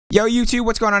Yo YouTube,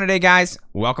 what's going on today, guys?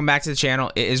 Welcome back to the channel.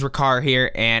 It is Rikar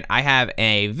here, and I have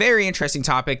a very interesting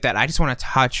topic that I just want to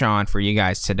touch on for you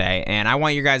guys today, and I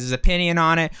want your guys' opinion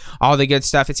on it, all the good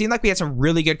stuff. It seemed like we had some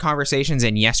really good conversations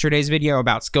in yesterday's video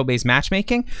about skill-based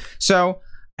matchmaking, so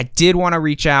I did want to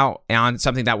reach out on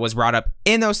something that was brought up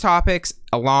in those topics,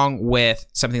 along with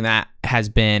something that has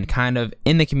been kind of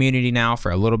in the community now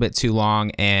for a little bit too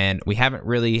long, and we haven't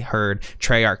really heard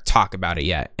Treyarch talk about it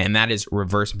yet, and that is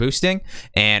reverse boosting.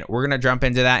 And we're going to jump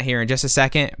into that here in just a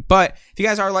second. But if you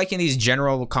guys are liking these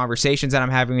general conversations that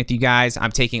I'm having with you guys,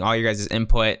 I'm taking all your guys'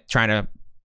 input, trying to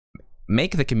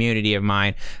make the community of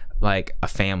mine like a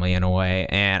family in a way,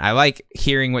 and I like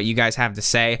hearing what you guys have to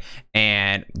say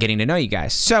and getting to know you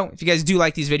guys. So if you guys do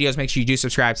like these videos, make sure you do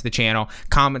subscribe to the channel,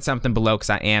 comment something below,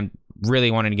 because I am really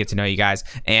wanting to get to know you guys,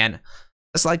 and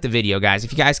let's like the video, guys.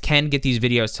 If you guys can get these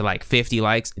videos to like 50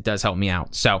 likes, it does help me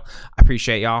out, so I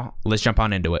appreciate y'all. Let's jump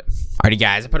on into it. Alrighty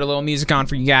guys, I put a little music on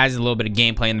for you guys, a little bit of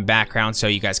gameplay in the background so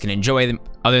you guys can enjoy them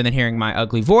other than hearing my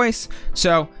ugly voice.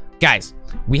 So guys,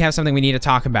 we have something we need to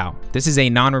talk about. This is a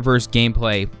non-reverse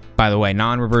gameplay, by the way,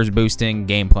 non-reverse boosting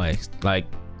gameplay. Like,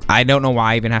 I don't know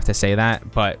why I even have to say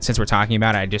that, but since we're talking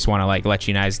about it, I just want to like let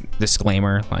you guys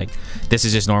disclaimer, like, this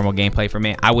is just normal gameplay for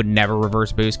me. I would never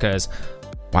reverse boost, because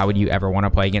why would you ever want to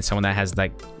play against someone that has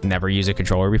like never used a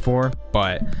controller before?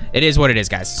 But it is what it is,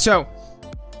 guys. So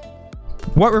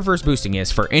what reverse boosting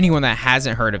is, for anyone that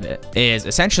hasn't heard of it, is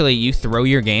essentially you throw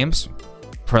your games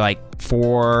for like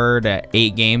 4 to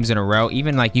 8 games in a row.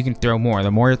 Even like you can throw more.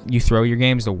 The more you throw your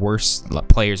games, the worse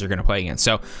players you're going to play against.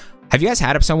 So have you guys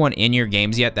had someone in your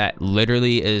games yet that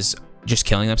literally is just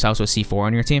killing themselves with C4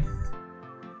 on your team?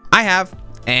 I have,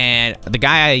 and the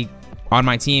guy on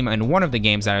my team in one of the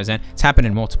games that I was in, it's happened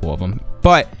in multiple of them,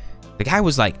 but the guy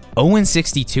was like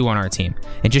 0-62 on our team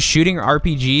and just shooting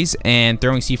RPGs and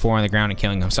throwing C4 on the ground and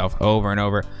killing himself over and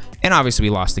over. And obviously we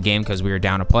lost the game because we were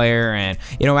down a player, and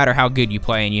no matter how good you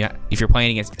play, and if you're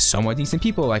playing against somewhat decent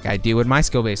people like I do with my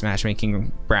skill-based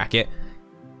matchmaking bracket,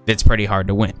 it's pretty hard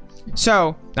to win.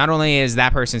 So not only is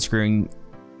that person screwing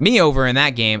me over in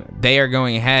that game, they are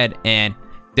going ahead, and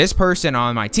this person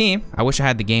on my team, I wish I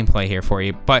had the gameplay here for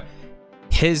you, but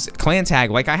his clan tag,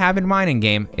 like I have in mine in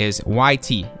game, is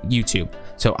YT YouTube.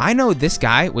 So I know this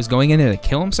guy was going in there to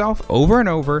kill himself over and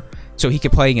over so he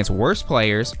could play against worse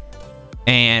players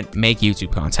and make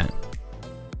YouTube content.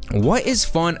 What is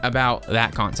fun about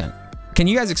that content? Can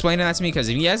you guys explain that to me? Because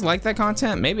if you guys like that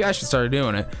content, maybe I should start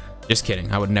doing it. Just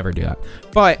kidding, I would never do that.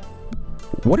 But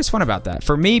what is fun about that?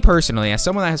 For me personally, as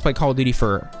someone that has played Call of Duty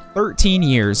for 13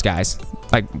 years, guys,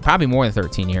 like probably more than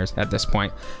 13 years at this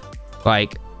point,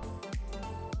 like,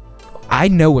 I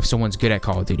know if someone's good at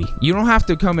Call of Duty. You don't have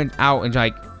to come out and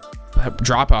like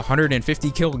drop a 150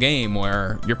 kill game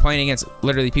where you're playing against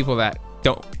literally people that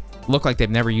don't look like they've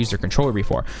never used their controller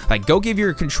before. Like, go give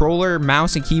your controller,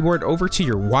 mouse, and keyboard over to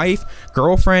your wife,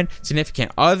 girlfriend,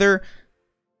 significant other,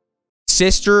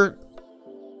 sister,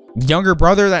 younger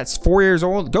brother that's 4 years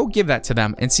old. Go give that to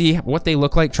them and see what they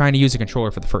look like trying to use a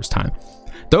controller for the first time.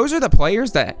 Those are the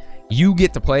players that you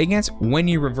get to play against when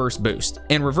you reverse boost.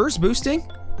 And reverse boosting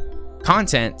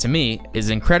content, to me, is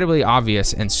incredibly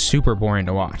obvious and super boring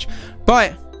to watch.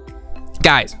 But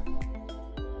guys,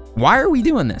 why are we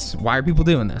doing this? Why are people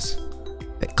doing this?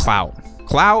 Clout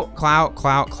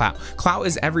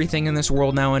is everything in this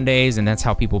world nowadays, and that's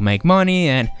how people make money,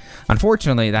 and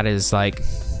unfortunately that's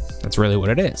really what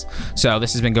it is. So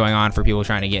this has been going on for people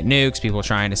trying to get nukes, people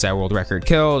trying to set world record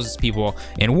kills, people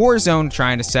in Warzone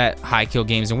trying to set high kill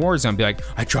games in Warzone. Be like,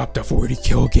 I dropped a 40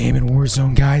 kill game in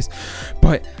Warzone, guys,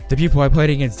 but the people I played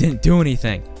against didn't do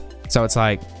anything. So it's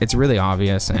like, it's really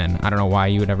obvious, and I don't know why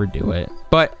you would ever do it.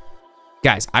 But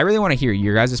guys, I really want to hear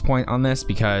your guys' point on this,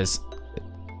 because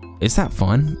is that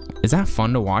fun? Is that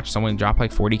fun to watch someone drop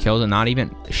like 40 kills and not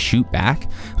even shoot back?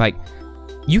 Like,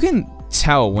 you can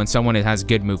tell when someone has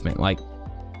good movement. Like,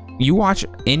 you watch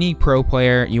any pro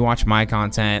player, you watch my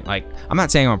content. Like, I'm not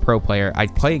saying I'm a pro player. I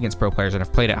play against pro players and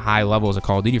I've played at high levels of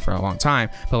Call of Duty for a long time,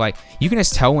 but like, you can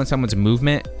just tell when someone's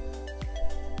movement.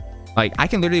 Like, I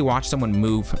can literally watch someone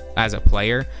move as a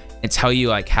player and tell you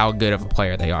like how good of a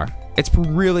player they are. It's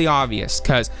really obvious,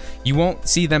 because you won't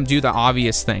see them do the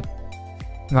obvious thing.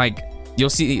 Like, you'll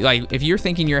see, like, if you're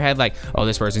thinking in your head like, oh,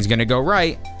 this person's gonna go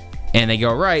right, and they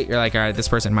go right, you're like, all right, this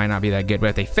person might not be that good. But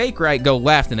if they fake right, go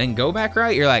left, and then go back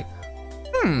right, you're like,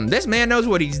 this man knows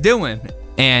what he's doing.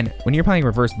 And when you're playing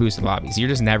reverse boosted lobbies, you're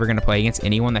just never going to play against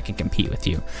anyone that can compete with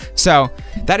you. So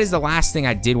that is the last thing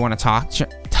I did want to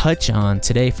touch on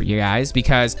today for you guys,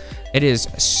 because it is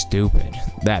stupid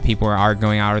that people are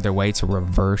going out of their way to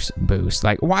reverse boost.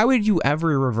 Like, why would you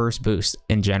ever reverse boost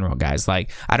in general, guys? Like,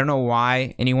 I don't know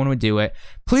why anyone would do it.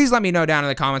 Please let me know down in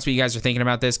the comments what you guys are thinking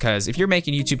about this, because if you're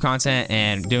making YouTube content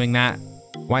and doing that,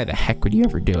 why the heck would you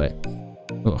ever do it?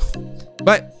 Ugh.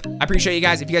 But I appreciate you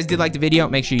guys. If you guys did like the video,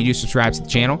 make sure you do subscribe to the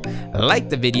channel, like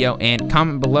the video, and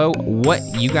comment below what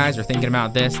you guys are thinking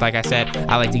about this. Like I said,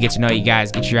 I like to get to know you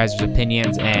guys, get your guys'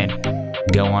 opinions, and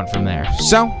go on from there.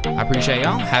 So I appreciate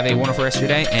y'all. Have a wonderful rest of your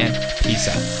day, and peace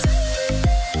out.